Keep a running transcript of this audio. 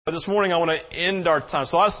But this morning I want to end our time.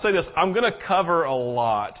 So I'll say this, I'm going to cover a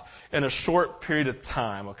lot in a short period of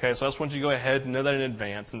time, okay? So I just want you to go ahead and know that in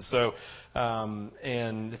advance. And so,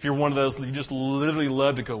 and if you're one of those, you just literally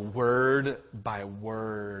love to go word by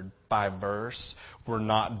verse. We're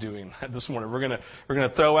not doing that this morning. We're going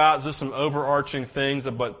to throw out just some overarching things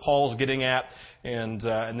of what Paul's getting at. And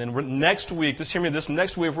then next week, just hear me, this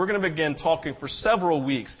next week, we're going to begin talking for several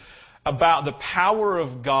weeks about the power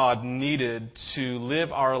of God needed to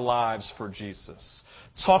live our lives for Jesus.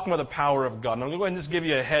 Talking about the power of God. And I'm going to go ahead and just give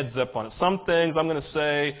you a heads up on it. Some things I'm going to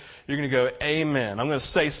say, you're going to go, amen. I'm going to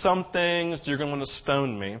say some things you're going to want to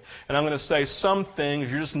stone me. And I'm going to say some things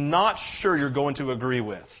you're just not sure you're going to agree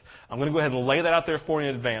with. I'm going to go ahead and lay that out there for you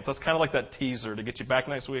in advance. That's kind of like that teaser to get you back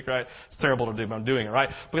next week, right? It's terrible to do, but I'm doing it, right?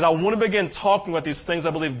 Because I want to begin talking about these things I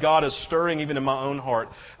believe God is stirring even in my own heart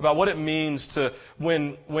about what it means to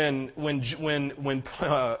when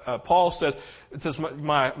Paul says, it says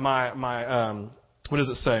what does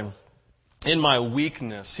it say? In my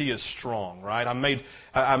weakness, He is strong, right? I'm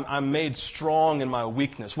made strong in my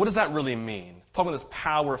weakness. What does that really mean? Talking about this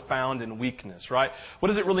power found in weakness, right? What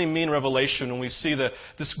does it really mean in Revelation when we see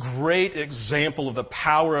this great example of the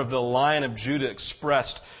power of the Lion of Judah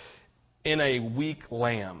expressed in a weak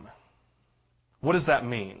lamb? What does that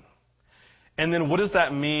mean? And then what does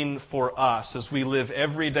that mean for us as we live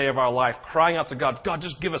every day of our life crying out to God, God,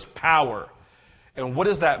 just give us power. And what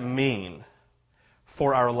does that mean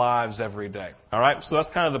for our lives every day? All right, so that's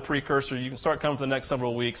kind of the precursor. You can start coming for the next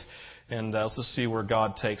several weeks, and let's just see where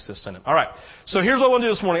God takes us in it. All right, so here's what I want to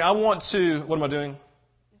do this morning. I want to, what am I doing?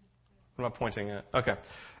 What am I pointing at? Okay.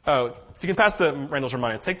 Oh, if you can pass Randall's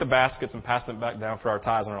reminder, take the baskets and pass them back down for our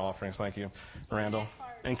tithes and our offerings. Thank you, Randall.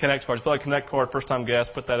 And Connect cards. Fill out a Connect card, first-time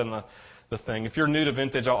guest, put that in the thing. If you're new to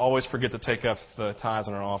Vintage, I'll always forget to take up the tithes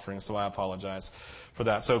and our offerings, so I apologize for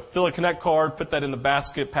that. So fill a Connect card, put that in the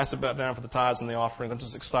basket, pass it back down for the tithes and the offerings. I'm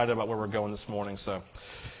just excited about where we're going this morning. So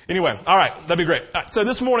anyway, all right, that'd be great. All right, so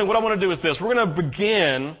this morning, what I want to do is this. We're going to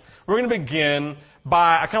begin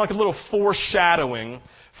by kind of like a little foreshadowing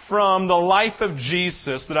from the life of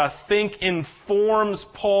Jesus that I think informs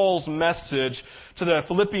Paul's message to the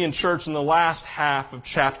Philippian church in the last half of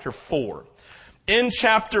chapter 4. In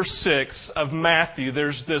chapter 6 of Matthew,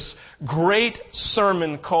 there's this great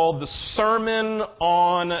sermon called the Sermon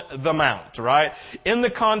on the Mount, right? In the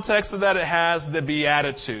context of that, it has the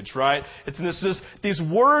Beatitudes, right? These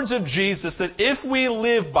words of Jesus that if we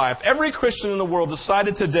live by, if every Christian in the world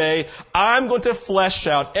decided today, I'm going to flesh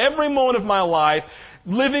out every moment of my life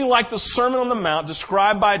living like the Sermon on the Mount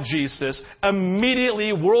described by Jesus,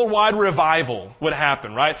 immediately worldwide revival would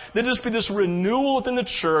happen, right? There'd just be this renewal within the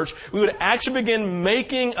church. We would actually begin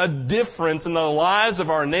making a difference in the lives of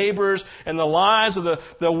our neighbors and the lives of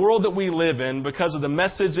the world that we live in because of the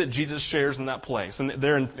message that Jesus shares in that place. And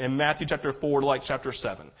there in Matthew chapter 4 to like chapter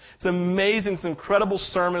 7. It's amazing. It's incredible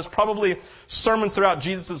sermons. Probably sermons throughout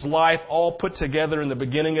Jesus' life all put together in the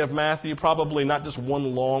beginning of Matthew. Probably not just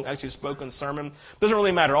one long, actually spoken sermon. Doesn't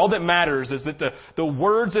really matter. All that matters is that the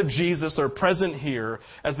words of Jesus are present here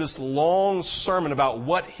as this long sermon about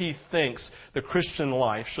what He thinks the Christian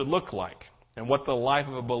life should look like and what the life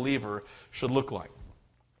of a believer should look like.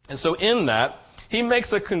 And so in that, He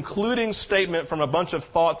makes a concluding statement from a bunch of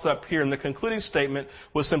thoughts up here. And the concluding statement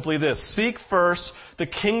was simply this: seek first the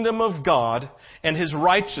kingdom of God and His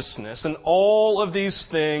righteousness, and all of these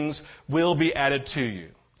things will be added to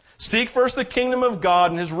you. Seek first the kingdom of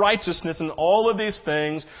God and His righteousness, and all of these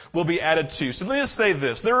things will be added to you. So let me just say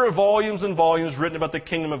this. There are volumes and volumes written about the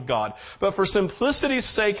kingdom of God. But for simplicity's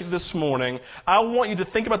sake this morning, I want you to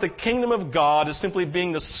think about the kingdom of God as simply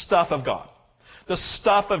being the stuff of God. The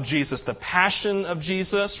stuff of Jesus, the passion of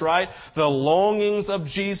Jesus, right? The longings of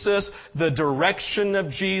Jesus, the direction of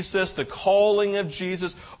Jesus, the calling of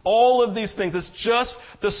Jesus, all of these things. It's just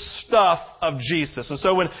the stuff of Jesus. And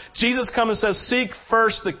so when Jesus comes and says, seek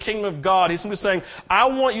first the kingdom of God, He's simply saying, I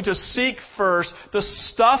want you to seek first the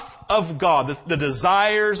stuff of God, the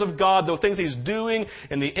desires of God, the things He's doing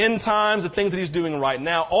in the end times, the things that He's doing right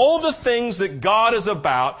now, all the things that God is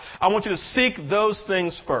about. I want you to seek those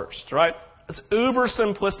things first, right? It's uber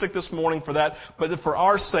simplistic this morning for that, but for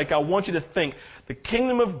our sake, I want you to think the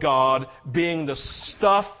kingdom of God being the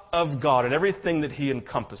stuff of God and everything that He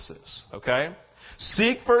encompasses, okay?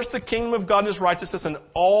 Seek first the kingdom of God and His righteousness, and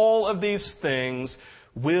all of these things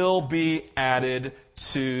will be added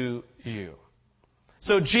to you.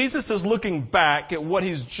 So Jesus is looking back at what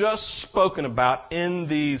He's just spoken about in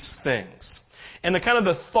these things. And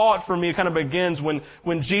the thought for me kind of begins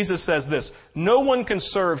when Jesus says this: no one can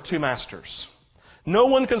serve two masters. No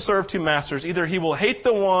one can serve two masters. Either he will hate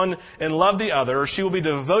the one and love the other, or she will be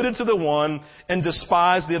devoted to the one and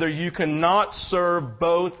despise the other. You cannot serve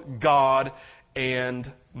both God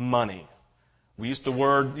and money. We used to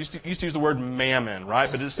use the word mammon, right?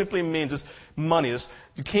 But it simply means this money.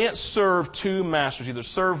 You can't serve two masters. Either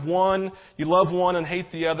serve one, you love one and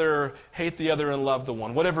hate the other and love the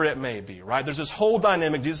one. Whatever it may be, right? There's this whole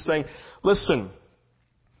dynamic. Jesus is saying, listen,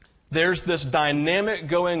 there's this dynamic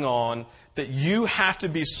going on that you have to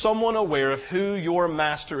be someone aware of who your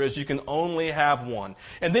master is. You can only have one.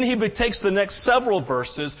 And then he takes the next several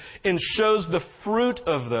verses and shows the fruit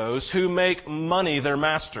of those who make money their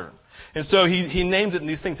master. And so he names it in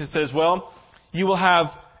these things. He says, well, you will have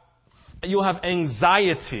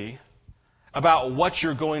anxiety about what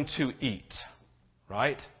you're going to eat,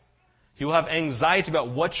 right? You will have anxiety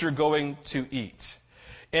about what you're going to eat.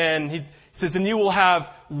 And he says, and you will have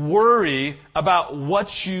worry about what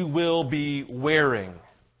you will be wearing.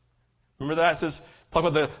 Remember that? It says, talk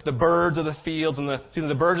about the birds of the fields and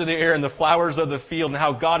the birds of the air and the flowers of the field and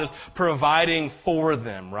how God is providing for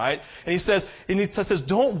them, right? And he says,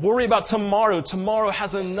 don't worry about tomorrow. Tomorrow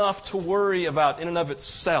has enough to worry about in and of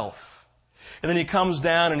itself. And then he comes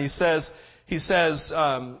down and he comes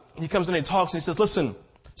in and he talks and he says, listen,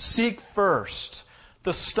 seek first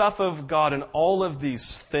the stuff of God and all of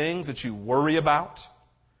these things that you worry about,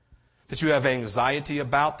 that you have anxiety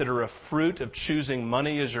about, that are a fruit of choosing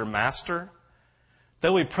money as your master.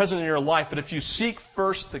 They'll be present in your life, but if you seek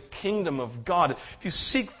first the kingdom of God, if you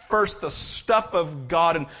seek first the stuff of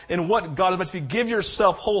God and what God is about, if you give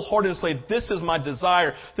yourself wholeheartedly, this is my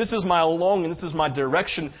desire, this is my longing, this is my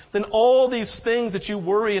direction, then all these things that you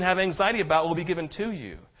worry and have anxiety about will be given to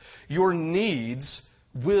you. Your needs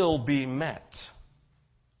will be met.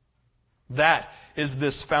 That is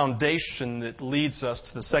this foundation that leads us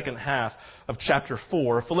to the second half of chapter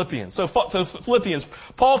 4 of Philippians. So Philippians,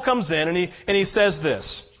 Paul comes in and he says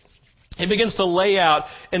this. He begins to lay out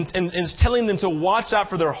and is telling them to watch out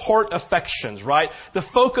for their heart affections, right? The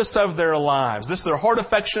focus of their lives. This is their heart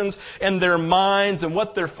affections and their minds and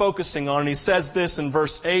what they're focusing on. And he says this in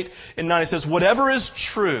verse 8 and 9. He says, whatever is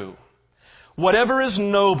true, whatever is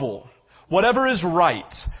noble, whatever is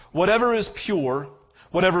right, whatever is pure,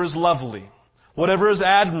 whatever is lovely, whatever is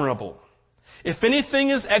admirable, if anything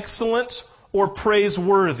is excellent or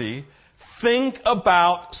praiseworthy, think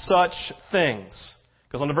about such things.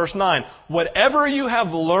 Goes on to verse 9. Whatever you have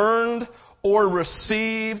learned or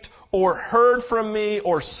received or heard from me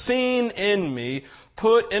or seen in me,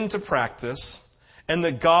 put into practice, and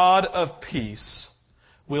the God of peace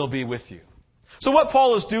will be with you. So what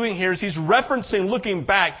Paul is doing here is he's referencing, looking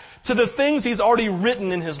back to the things he's already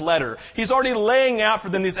written in his letter. He's already laying out for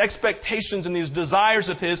them these expectations and these desires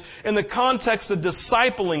of his in the context of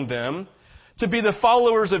discipling them to be the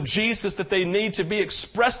followers of Jesus that they need to be,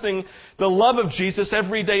 expressing the love of Jesus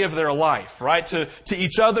every day of their life, right? To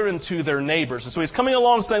each other and to their neighbors. And so he's coming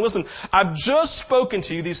along saying, listen, I've just spoken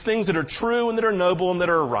to you these things that are true and that are noble and that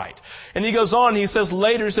are right. And he goes on, he says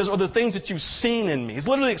later, or the things that you've seen in me. He's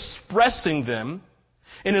literally expressing them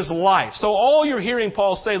in his life. So all you're hearing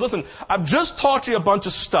Paul say is, listen, I've just taught you a bunch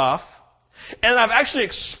of stuff, and I've actually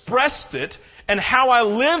expressed it and how I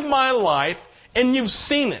live my life, and you've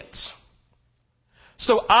seen it.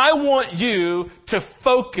 So I want you to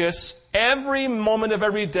focus every moment of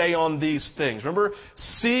every day on these things. Remember,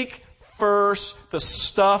 seek first the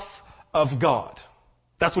stuff of God.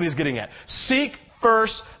 That's what he's getting at. Seek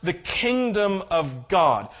first the kingdom of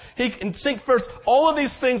God. And seek first all of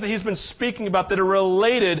these things that he's been speaking about that are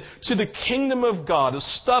related to the kingdom of God, the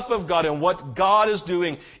stuff of God, and what God is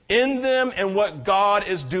doing in them and what God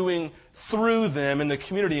is doing through them in the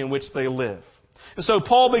community in which they live. And so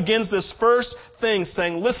Paul begins this first thing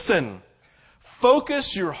saying, listen,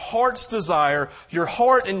 focus your heart's desire, your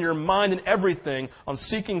heart and your mind and everything on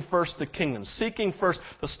seeking first the kingdom, seeking first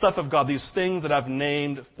the stuff of God, these things that I've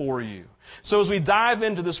named for you. So as we dive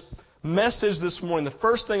into this message this morning, the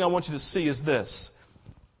first thing I want you to see is this.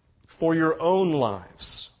 For your own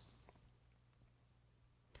lives,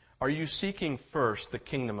 are you seeking first the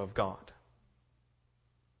kingdom of God?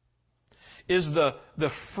 Is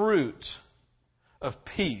the fruit of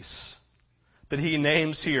peace that he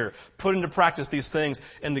names here, put into practice these things,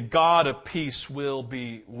 and the God of peace will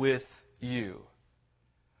be with you?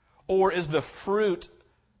 Or is the fruit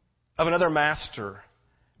of another master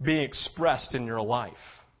being expressed in your life?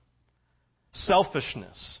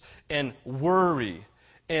 Selfishness and worry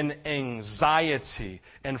and anxiety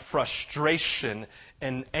and frustration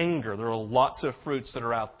and anger. There are lots of fruits that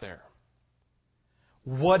are out there.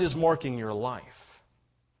 What is marking your life?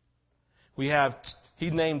 We have He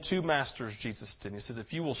named two masters, Jesus did. He says,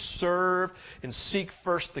 if you will serve and seek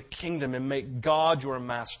first the kingdom and make God your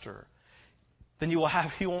master, then you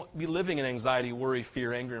won't be living in anxiety, worry,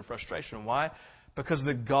 fear, anger, and frustration. Why? Because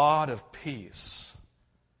the God of peace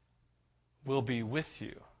will be with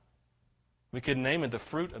you. We could name it the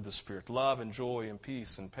fruit of the Spirit: love and joy and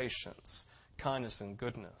peace and patience, kindness and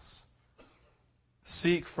goodness.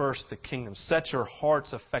 Seek first the kingdom. Set your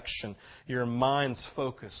heart's affection, your mind's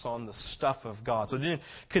focus on the stuff of God. So it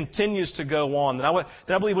continues to go on. And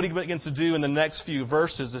I believe what he begins to do in the next few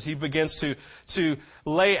verses is he begins to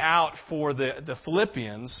lay out for the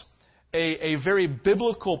Philippians a very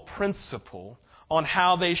biblical principle on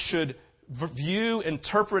how they should view,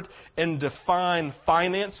 interpret, and define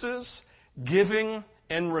finances, giving,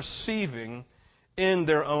 and receiving in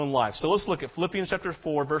their own life. So let's look at Philippians chapter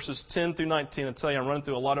 4, verses 10 through 19. I'll tell you, I'm running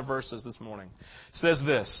through a lot of verses this morning. It says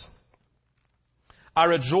this: I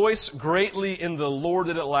rejoice greatly in the Lord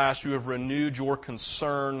that at last you have renewed your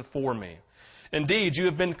concern for me. Indeed, you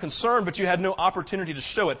have been concerned, but you had no opportunity to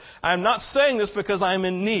show it. I am not saying this because I am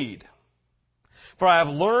in need. For I have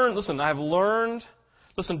learned,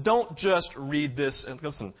 don't just read this, and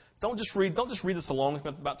don't just read this along with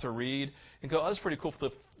what I'm about to read and go, oh, that's pretty cool for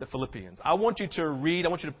the Philippians. I want you to read. I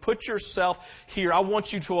want you to put yourself here. I want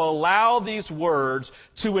you to allow these words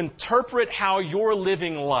to interpret how you're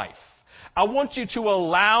living life. I want you to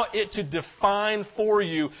allow it to define for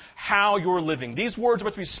you how you're living. These words are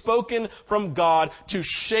about to be spoken from God to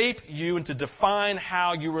shape you and to define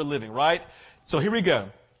how you are living, right? So here we go.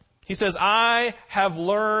 He says, I'm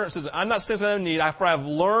not saying I have need, for I have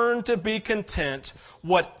learned to be content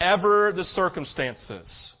whatever the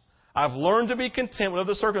circumstances. I've learned to be content whatever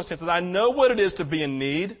the circumstances. I know what it is to be in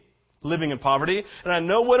need, living in poverty, and I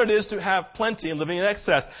know what it is to have plenty and living in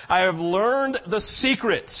excess. I have learned the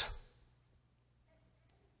secret.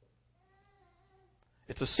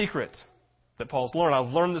 It's a secret that Paul's learned.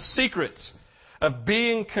 I've learned the secret of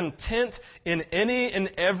being content in any and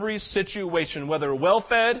every situation, whether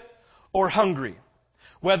well-fed or hungry,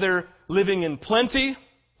 whether living in plenty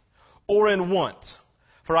or in want.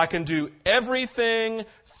 For I can do everything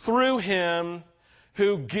through Him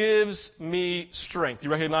who gives me strength.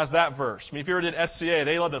 You recognize that verse? I mean, if you ever did SCA,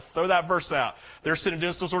 they love to throw that verse out. They're sitting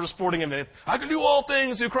doing some sort of sporting event. I can do all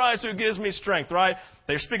things through Christ who gives me strength, right?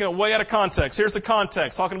 They're speaking it way out of context. Here's the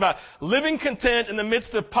context, talking about living content in the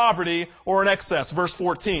midst of poverty or in excess. Verse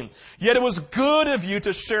 14. Yet it was good of you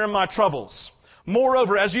to share in my troubles.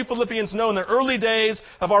 Moreover, as you Philippians know, in the early days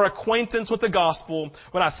of our acquaintance with the gospel,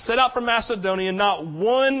 when I set out from Macedonia, not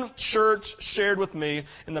one church shared with me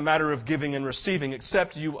in the matter of giving and receiving,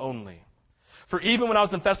 except you only. For even when I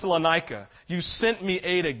was in Thessalonica, you sent me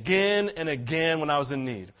aid again and again when I was in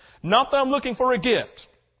need. Not that I'm looking for a gift,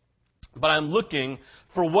 but I'm looking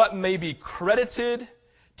for what may be credited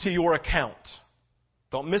to your account.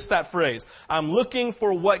 Don't miss that phrase. I'm looking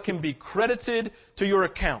for what can be credited to your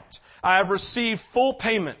account. I have received full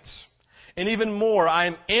payment. And even more, I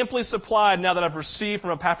am amply supplied now that I've received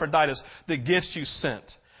from Epaphroditus the gifts you sent.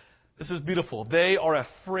 This is beautiful. They are a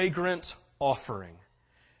fragrant offering,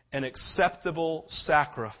 an acceptable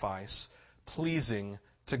sacrifice, pleasing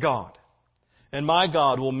to God. And my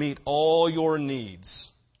God will meet all your needs.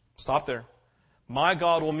 Stop there. My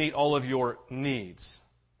God will meet all of your needs.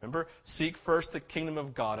 Remember, seek first the kingdom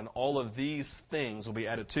of God, and all of these things will be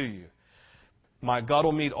added to you. My God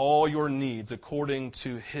will meet all your needs according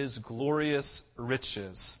to His glorious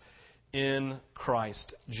riches in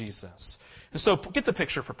Christ Jesus. And so get the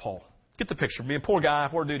picture for Paul. Get the picture. Be a poor guy,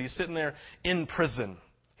 poor dude. He's sitting there in prison.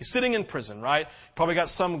 He's sitting in prison, right? Probably got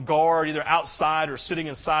some guard either outside or sitting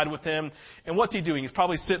inside with him. And what's he doing? He's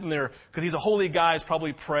probably sitting there because he's a holy guy. He's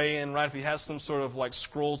probably praying, right? If he has some sort of like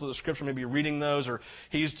scrolls of the Scripture, maybe reading those, or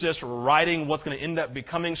he's just writing what's going to end up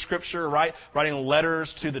becoming Scripture, right? Writing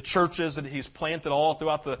letters to the churches that he's planted all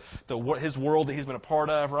throughout his world that he's been a part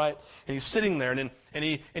of, right? And he's sitting there and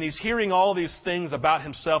he's hearing all these things about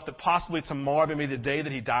himself that possibly tomorrow may be the day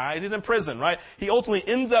that he dies. He's in prison, right? He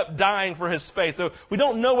ultimately ends up dying for his faith. So we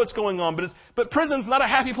don't know what's going on, but prison's not a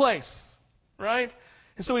happy place, right?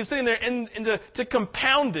 And so he's sitting there, and to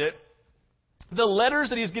compound it, the letters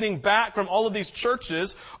that he's getting back from all of these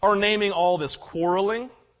churches are naming all this quarreling,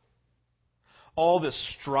 all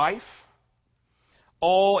this strife,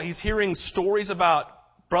 he's hearing stories about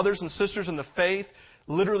brothers and sisters in the faith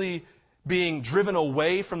literally being driven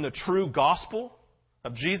away from the true gospel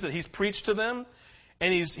of Jesus. He's preached to them.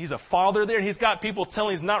 And he's a father there. And he's got people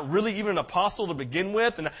telling he's not really even an apostle to begin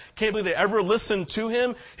with. And I can't believe they ever listened to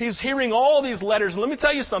him. He's hearing all these letters. And let me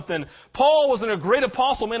tell you something. Paul wasn't a great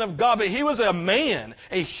apostle, man of God, but he was a man,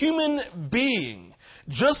 a human being.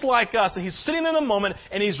 just like us. And he's sitting in a moment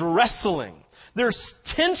and he's wrestling. There's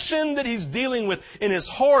tension that he's dealing with in his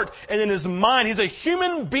heart and in his mind. He's a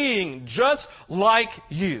human being just like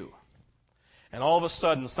you. And all of a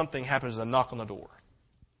sudden, something happens, a knock on the door.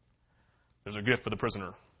 There's a gift for the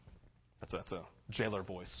prisoner. That's a jailer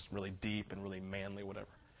voice, really deep and really manly, whatever.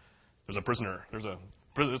 There's a prisoner. There's a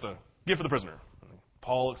gift for the prisoner. And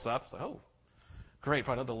Paul looks up. He's like, oh, great,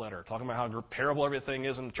 find another letter. Talking about how terrible everything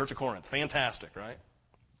is in the Church of Corinth. Fantastic, right?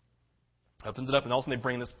 Opens it up, and all of a sudden they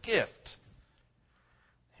bring this gift.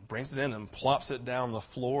 He brings it in and plops it down on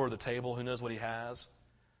the floor or the table. Who knows what he has?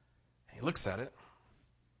 And he looks at it.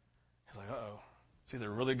 He's like, uh-oh. It's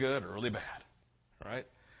either really good or really bad, right?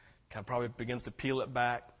 Kind of probably begins to peel it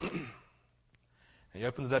back. And he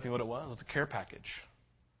opens it up, and what it was? It was a care package.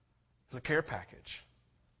 It was a care package.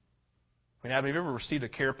 I mean, Adam, have you ever received a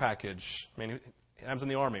care package? I mean, Adam's in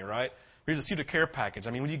the Army, right? We received a care package.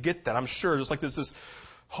 I mean, when you get that, I'm sure just like this is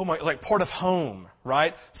like part of home,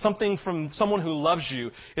 right? Something from someone who loves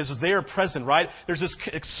you is there present, right? There's this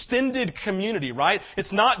extended community, right?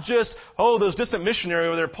 It's not just, those distant missionaries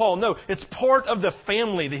over there, Paul. No, it's part of the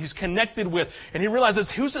family that he's connected with. And he realizes,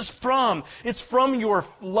 who's this from? It's from your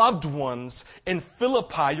loved ones in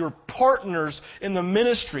Philippi, your partners in the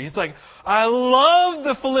ministry. He's like, I love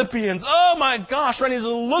the Philippians. Oh my gosh, right? He's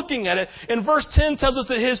looking at it. And verse 10 tells us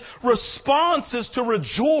that his response is to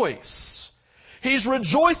rejoice. He's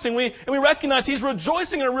rejoicing. We recognize he's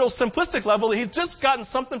rejoicing at a real simplistic level. He's just gotten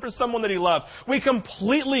something for someone that he loves. We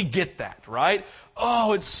completely get that, right?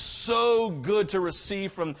 Oh, it's so good to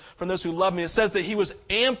receive from those who love me. It says that he was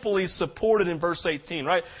amply supported in verse 18,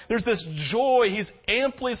 right? There's this joy. He's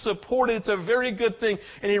amply supported. It's a very good thing.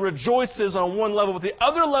 And he rejoices on one level. But the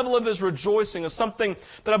other level of his rejoicing is something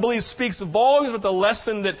that I believe speaks volumes with the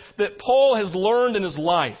lesson that Paul has learned in his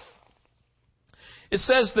life. It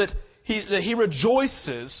says that he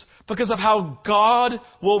rejoices because of how God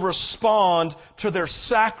will respond to their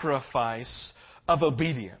sacrifice of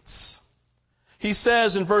obedience. He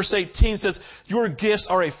says in verse 18, your gifts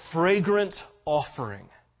are a fragrant offering,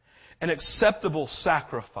 an acceptable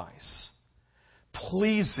sacrifice,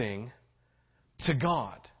 pleasing to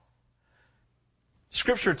God.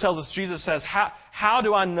 Scripture tells us, Jesus says, how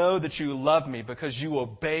do I know that you love me? Because you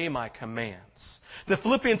obey my commands. The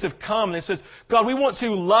Philippians have come and they says, God, we want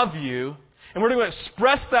to love you. And we're going to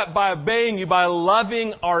express that by obeying you, by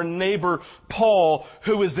loving our neighbor Paul,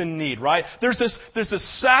 who is in need, right? There's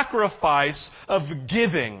this sacrifice of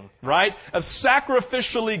giving, right? Of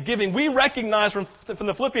sacrificially giving. We recognize from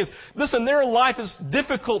the Philippians, listen, their life is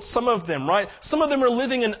difficult, some of them, right? Some of them are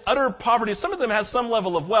living in utter poverty. Some of them have some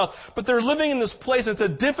level of wealth, but they're living in this place. It's a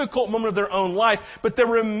difficult moment of their own life, but they're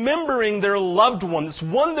remembering their loved one, this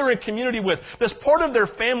one they're in community with, this part of their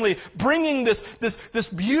family, bringing this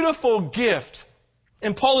beautiful gift.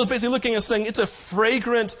 And Paul is basically looking and saying, it's a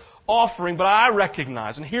fragrant offering, but I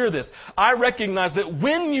recognize, and hear this, I recognize that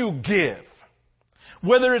when you give,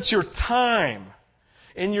 whether it's your time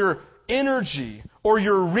and your energy or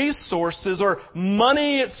your resources or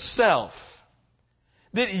money itself,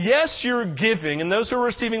 that yes, you're giving, and those who are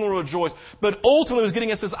receiving will rejoice, but ultimately what's getting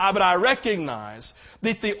at says, but I recognize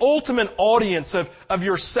that the ultimate audience of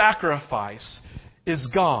your sacrifice is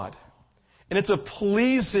God. And it's a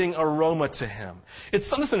pleasing aroma to Him. It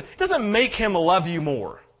doesn't make Him love you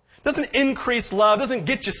more. It doesn't increase love. It doesn't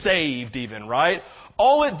get you saved even, right?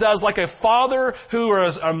 All it does, like a father or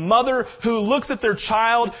a mother who looks at their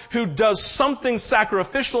child who does something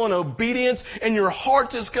sacrificial in obedience, and your heart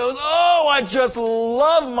just goes, oh, I just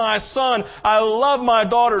love my son. I love my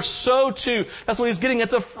daughter so too. That's what He's getting.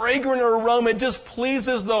 It's a fragrant aroma. It just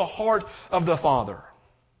pleases the heart of the Father.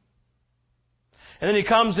 And then He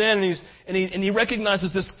comes in and he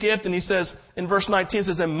recognizes this gift, and He says, in verse 19, it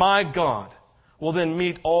says, and my God will then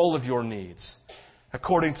meet all of your needs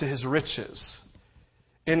according to His riches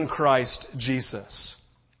in Christ Jesus.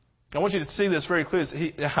 I want you to see this very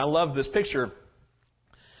clearly. I love this picture.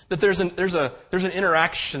 That there's an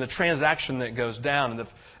interaction, a transaction that goes down, and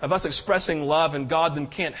of us expressing love, and God then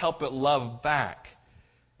can't help but love back.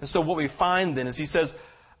 And so what we find then is He says,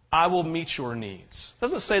 I will meet your needs. It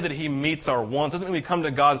doesn't say that He meets our wants. It doesn't mean we come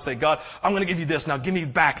to God and say, God, I'm going to give you this. Now give me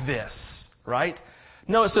back this. Right?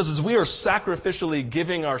 No, it says as we are sacrificially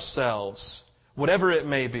giving ourselves, whatever it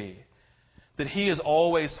may be, that He is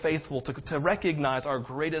always faithful to recognize our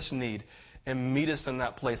greatest need and meet us in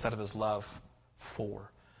that place out of His love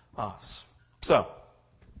for us. So,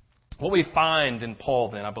 what we find in Paul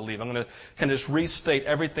then, I believe, I'm going to kind of just restate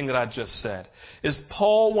everything that I just said, is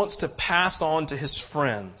Paul wants to pass on to his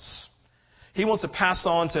friends. He wants to pass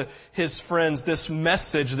on to his friends this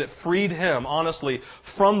message that freed him, honestly,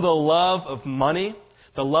 from the love of money,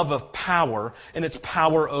 the love of power, and it's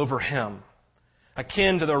power over him.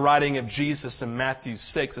 Akin to the writing of Jesus in Matthew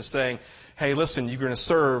 6 is saying, hey, listen, you're going to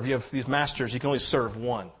serve. You have these masters. You can only serve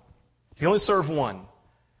one. You can only serve one.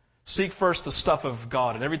 Seek first the stuff of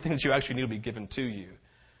God, and everything that you actually need will be given to you.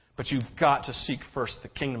 But you've got to seek first the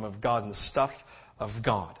kingdom of God and the stuff of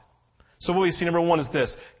God. So what we see, number one, is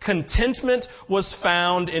this. Contentment was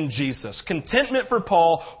found in Jesus. Contentment for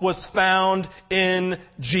Paul was found in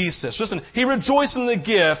Jesus. Listen, he rejoiced in the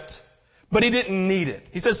gift, but he didn't need it.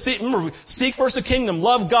 He says, seek first the kingdom,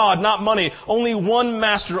 love God, not money. Only one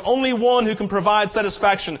master, only one who can provide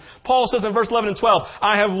satisfaction. Paul says in verse 11 and 12,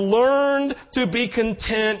 I have learned to be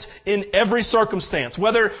content in every circumstance,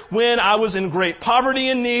 whether when I was in great poverty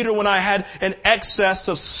and need or when I had an excess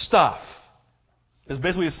of stuff. Is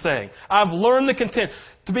basically saying, I've learned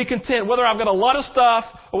to be content, whether I've got a lot of stuff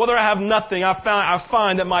or whether I have nothing. I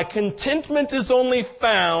find that my contentment is only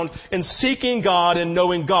found in seeking God and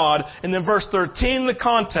knowing God. And then verse 13, the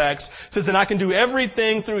context says that I can do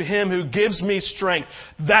everything through Him who gives me strength.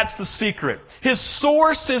 That's the secret. His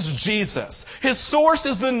source is Jesus. His source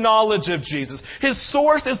is the knowledge of Jesus. His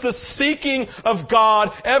source is the seeking of God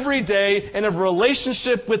every day and of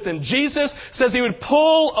relationship with Him. Jesus says He would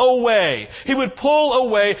pull away. He would pull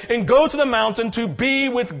away and go to the mountain to be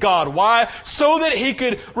with God. Why? So that He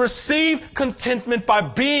could receive contentment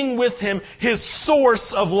by being with Him, His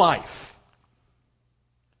source of life.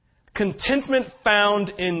 Contentment found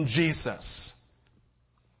in Jesus.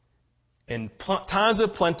 In times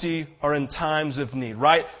of plenty or in times of need,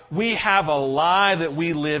 right? We have a lie that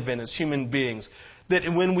we live in as human beings. That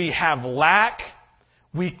when we have lack,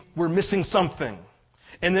 we're missing something.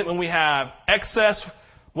 And that when we have excess,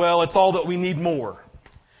 well, it's all that we need more.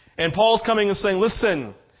 And Paul's coming and saying,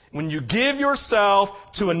 listen, when you give yourself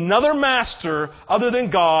to another master other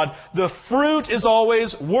than God, the fruit is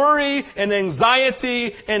always worry and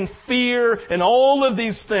anxiety and fear and all of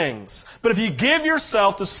these things. But if you give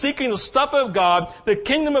yourself to seeking the stuff of God, the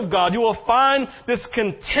kingdom of God, you will find this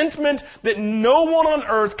contentment that no one on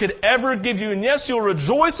earth could ever give you. And yes, you'll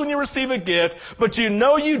rejoice when you receive a gift, but you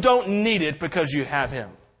know you don't need it because you have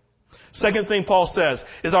Him. Second thing Paul says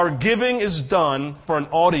is our giving is done for an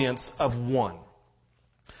audience of one.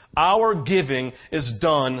 Our giving is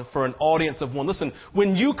done for an audience of one. Listen,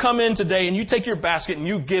 when you come in today and you take your basket and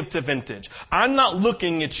you give to Vintage, I'm not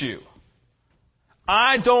looking at you.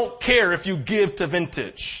 I don't care if you give to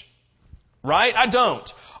Vintage. Right? I don't.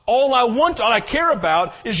 All I care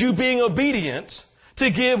about is you being obedient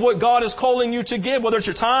to give what God is calling you to give, whether it's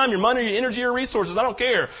your time, your money, your energy, your resources. I don't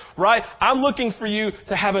care. Right? I'm looking for you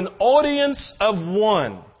to have an audience of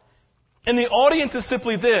one. And the audience is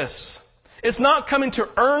simply this. It's not coming to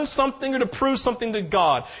earn something or to prove something to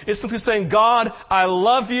God. It's simply saying, God, I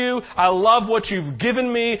love you. I love what you've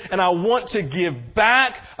given me. And I want to give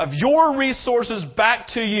back of your resources back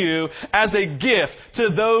to you as a gift to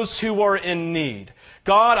those who are in need.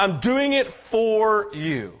 God, I'm doing it for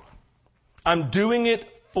you. I'm doing it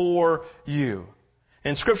for you.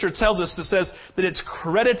 And Scripture tells us, it says that it's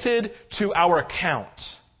credited to our account.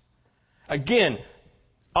 Again,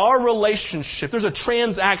 our relationship, there's a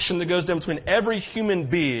transaction that goes down between every human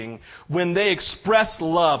being when they express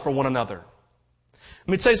love for one another.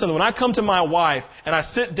 Let me tell you something. When I come to my wife and I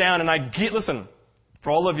sit down and listen, for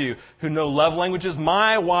all of you who know love languages,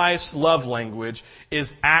 my wife's love language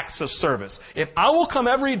is acts of service. If I will come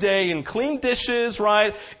every day and clean dishes,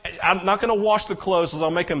 right, I'm not going to wash the clothes, so I'll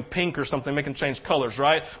make them pink or something, make them change colors,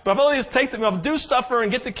 right? But if I'll just take them, I'll do stuff for her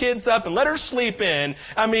and get the kids up and let her sleep in.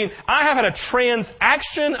 I have had a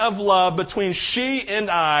transaction of love between she and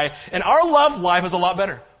I, and our love life is a lot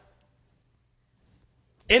better.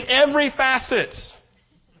 In every facet.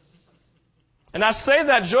 And I say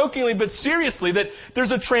that jokingly, but seriously, that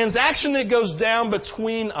there's a transaction that goes down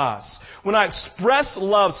between us when I express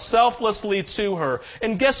love selflessly to her.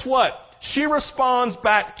 And guess what? She responds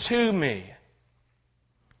back to me.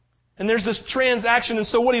 And there's this transaction. And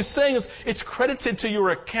so what he's saying is it's credited to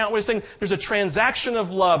your account. What he's saying, there's a transaction of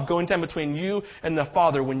love going down between you and the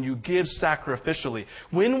Father when you give sacrificially.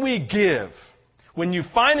 When we give, when you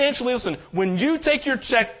financially, when you take your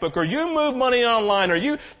checkbook or you move money online or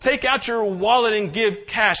you take out your wallet and give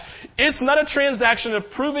cash, it's not a transaction of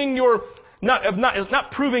proving it's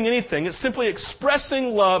not proving anything. It's simply expressing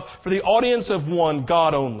love for the audience of one,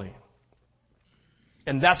 God only.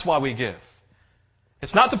 And that's why we give.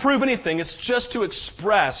 It's not to prove anything. It's just to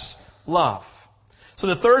express love. So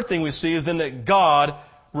the third thing we see is then that God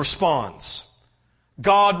responds.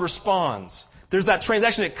 God responds. There's that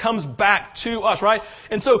transaction that comes back to us, right?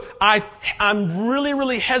 And so I'm really,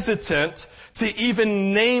 really hesitant to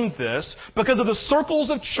even name this because of the circles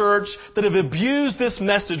of church that have abused this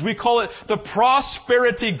message. We call it the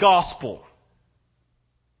prosperity gospel.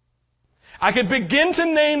 I could begin to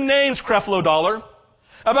name names, Creflo Dollar,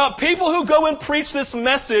 about people who go and preach this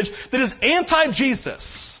message that is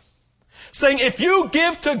anti-Jesus. Saying if you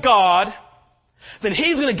give to God, then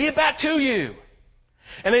He's going to give back to you.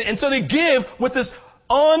 And so they give with this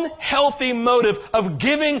unhealthy motive of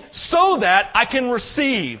giving so that I can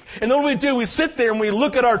receive. And then what we do, we sit there and we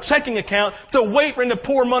look at our checking account to wait for Him to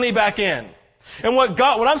pour money back in. And what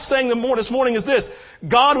I'm saying this morning is this.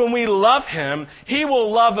 God, when we love Him, He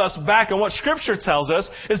will love us back. And what Scripture tells us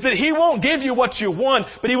is that He won't give you what you want,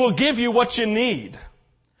 but He will give you what you need.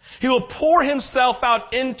 He will pour Himself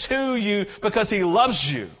out into you because He loves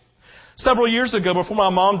you. Several years ago, before my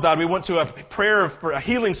mom died, we went to a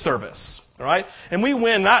healing service. All right? And we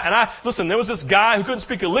went, listen, there was this guy who couldn't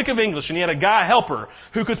speak a lick of English, and he had a guy helper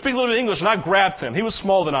who could speak a little bit of English, and I grabbed him. He was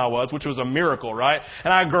smaller than I was, which was a miracle, right?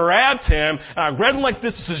 And I grabbed him like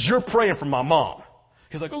this. This is, you're praying for my mom.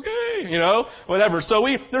 He's like, okay, whatever. So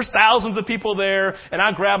there's thousands of people there, and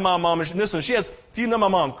I grabbed my mom, and listen, do you know my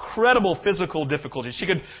mom? Incredible physical difficulties.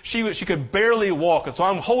 She could barely walk, and so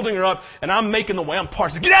I'm holding her up, and I'm making the way. I'm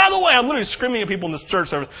parsing, get out of the way! I'm literally screaming at people in this church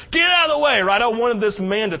service, get out of the way, right? I wanted this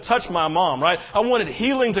man to touch my mom, right? I wanted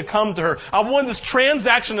healing to come to her. I wanted this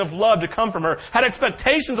transaction of love to come from her. Had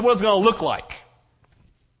expectations of what it was going to look like.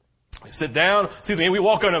 We sit down. We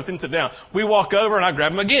walk over and I'm sit down. We walk over and I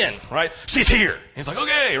grab him again, right? She's here. He's like,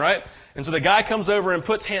 okay, right? And so the guy comes over and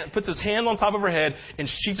puts his hand on top of her head and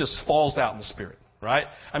she just falls out in the spirit, right?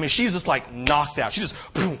 I mean, she's just like knocked out. She just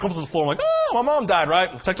comes to the floor. I'm like, oh, my mom died, right?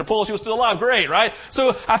 Checked her pulse. She was still alive. Great, right?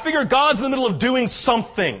 So I figure God's in the middle of doing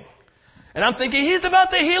something. And I'm thinking, He's about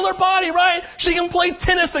to heal her body, right? She can play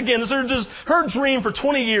tennis again. Her dream for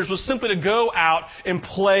 20 years was simply to go out and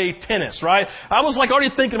play tennis, right? I was like already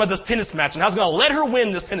thinking about this tennis match and I was going to let her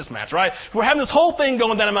win this tennis match, right? We're having this whole thing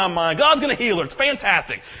going down in my mind. God's going to heal her. It's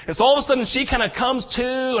fantastic. And so all of a sudden she kind of comes to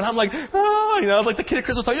and I'm like, oh, like the kid at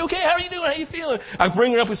Christmas, like, okay, how are you doing? How are you feeling? I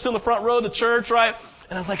bring her up. We sit in the front row of the church, right?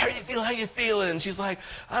 And I was like, how are you feeling? How are you feeling? And she's like,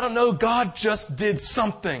 I don't know. God just did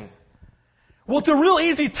something. Well, it's a real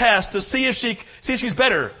easy test to see if she's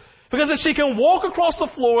better. Because if she can walk across the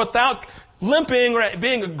floor without limping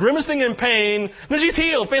or grimacing in pain, then she's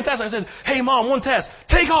healed. Fantastic. I said, hey, Mom, one test.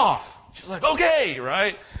 Take off. She's like, okay,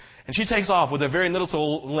 right? And she takes off with a very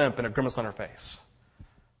little limp and a grimace on her face.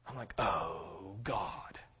 I'm like, oh,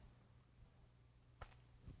 God.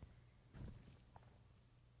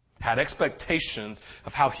 Had expectations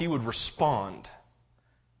of how He would respond.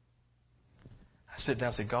 I sit down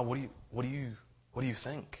and say, God, what do you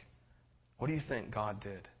think? What do you think God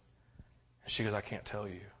did? And she goes, I can't tell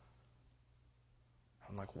you.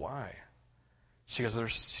 I'm like, why? She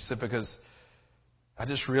said, because I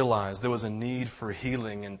just realized there was a need for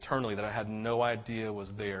healing internally that I had no idea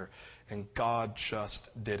was there. And God just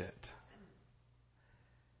did it.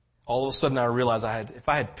 All of a sudden I realized if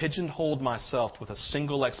I had pigeonholed myself with a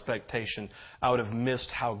single expectation, I would have missed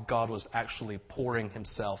how God was actually pouring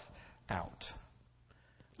Himself out.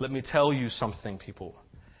 Let me tell you something, people.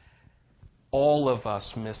 All of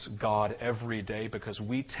us miss God every day because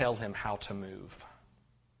we tell Him how to move.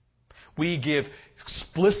 We give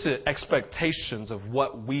explicit expectations of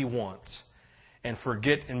what we want and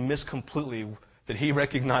forget and miss completely that He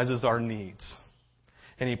recognizes our needs.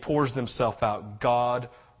 And He pours Himself out. God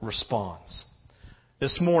responds.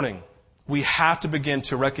 This morning, we have to begin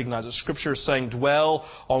to recognize that Scripture is saying, dwell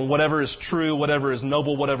on whatever is true, whatever is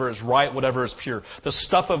noble, whatever is right, whatever is pure. The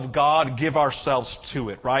stuff of God, give ourselves to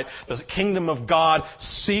it, right? The kingdom of God,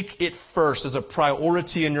 seek it first as a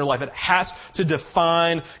priority in your life. It has to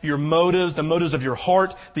define your motives, the motives of your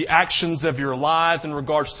heart, the actions of your lives in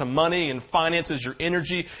regards to money and finances, your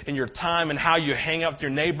energy and your time, and how you hang out with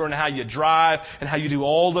your neighbor and how you drive and how you do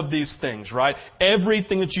all of these things, right?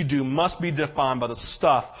 Everything that you do must be defined by the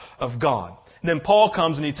stuff of God. And then Paul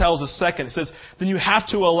comes and he tells us second, he says, then you have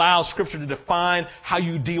to allow Scripture to define how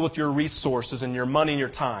you deal with your resources and your money and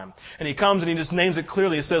your time. And he comes and he just names it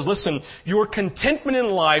clearly. He says, listen, your contentment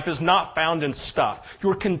in life is not found in stuff.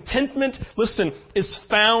 Your contentment, listen, is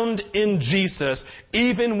found in Jesus,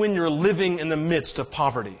 even when you're living in the midst of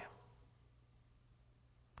poverty.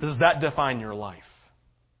 Does that define your life?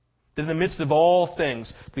 That in the midst of all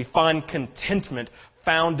things, we find contentment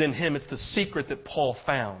found in Him. It's the secret that Paul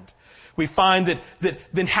found. We find that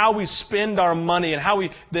then how we spend our money and how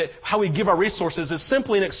we give our resources is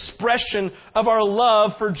simply an expression of our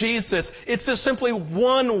love for Jesus. It's just simply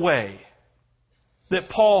one way that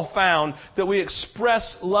Paul found that we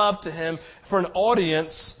express love to Him for an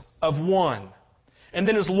audience of one. And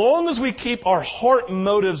then as long as we keep our heart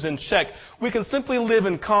motives in check, we can simply live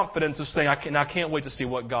in confidence of saying, I can't wait to see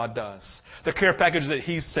what God does. The care package that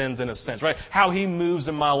He sends in a sense, right? How He moves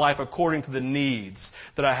in my life according to the needs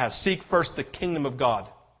that I have. Seek first the kingdom of God.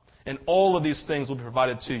 And all of these things will be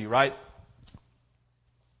provided to you, right?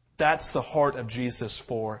 That's the heart of Jesus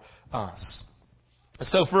for us.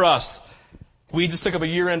 So for us, we just took up a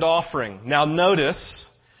year-end offering. Now notice,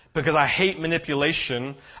 because I hate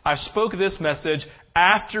manipulation, I spoke this message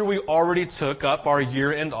after we already took up our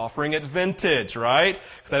year-end offering at Vintage, right?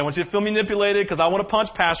 Because I don't want you to feel manipulated, because I want to punch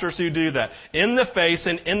pastors who do that. In the face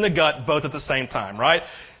and in the gut, both at the same time, right?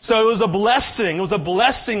 So it was a blessing. It was a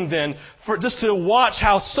blessing then for just to watch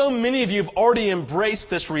how so many of you have already embraced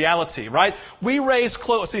this reality, right?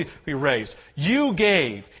 You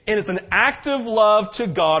gave. And it's an act of love to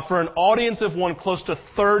God for an audience of one close to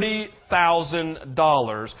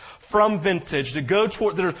 $30,000 from Vintage to go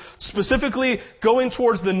toward, that are specifically going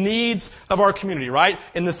towards the needs of our community, right?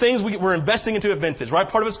 And the things we're investing into at Vintage, right?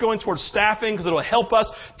 Part of it's going towards staffing because it'll help us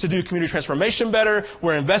to do community transformation better.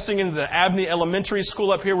 We're investing into the Abney Elementary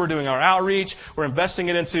School up here. We're doing our outreach. We're investing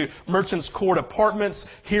it into Merchants Court Apartments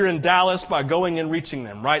here in Dallas by going and reaching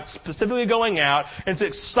them, right? Specifically going out. And it's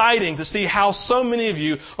exciting to see how so many of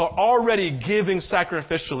you are already giving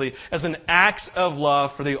sacrificially as an act of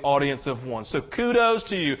love for the audience of one. So kudos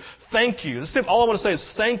to you. Thank you. All I want to say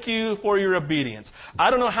is thank you for your obedience. I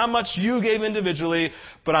don't know how much you gave individually,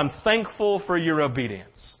 but I'm thankful for your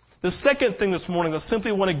obedience. The second thing this morning is I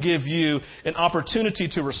simply want to give you an opportunity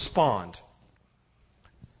to respond.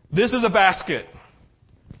 This is a basket.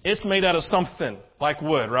 It's made out of something like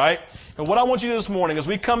wood, right? And what I want you to do this morning is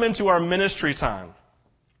we come into our ministry time.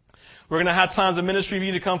 We're going to have times of ministry for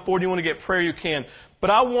you to come forward. You want to get prayer, you can.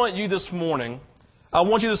 But I want you this morning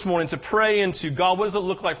to pray into, God, what does it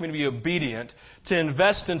look like for me to be obedient, to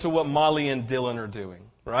invest into what Molly and Dylan are doing,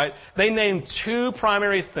 right? They named two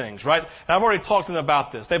primary things, right? And I've already talked to them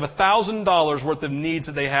about this. They have $1,000 worth of needs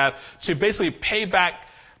that they have to basically pay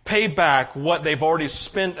back what they've already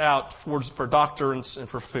spent out for doctors and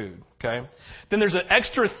for food, okay? Then there's an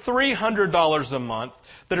extra $300 a month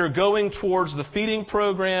that are going towards the feeding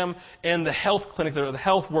program and the health clinic, the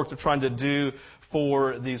health work they're trying to do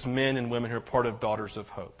for these men and women who are part of Daughters of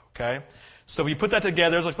Hope. Okay, so we put that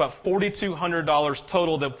together. It's like about $4,200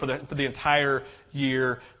 total for the entire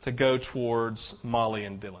year to go towards Molly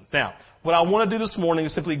and Dylan. Now, what I want to do this morning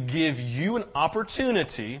is simply give you an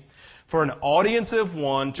opportunity for an audience of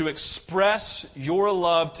one to express your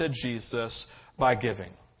love to Jesus by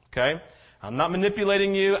giving. Okay. I'm not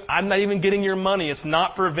manipulating you. I'm not even getting your money. It's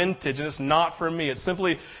not for Vintage, and it's not for me. It's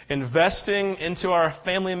simply investing into our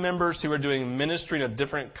family members who are doing ministry in a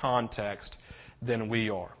different context than we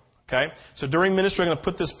are. Okay? So during ministry, I'm going to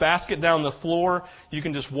put this basket down on the floor. You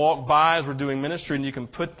can just walk by as we're doing ministry, and you can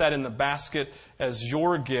put that in the basket as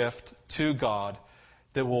your gift to God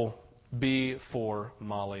that will be for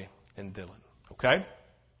Molly and Dylan. Okay?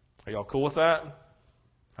 Are y'all cool with that? All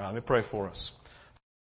right, let me pray for us.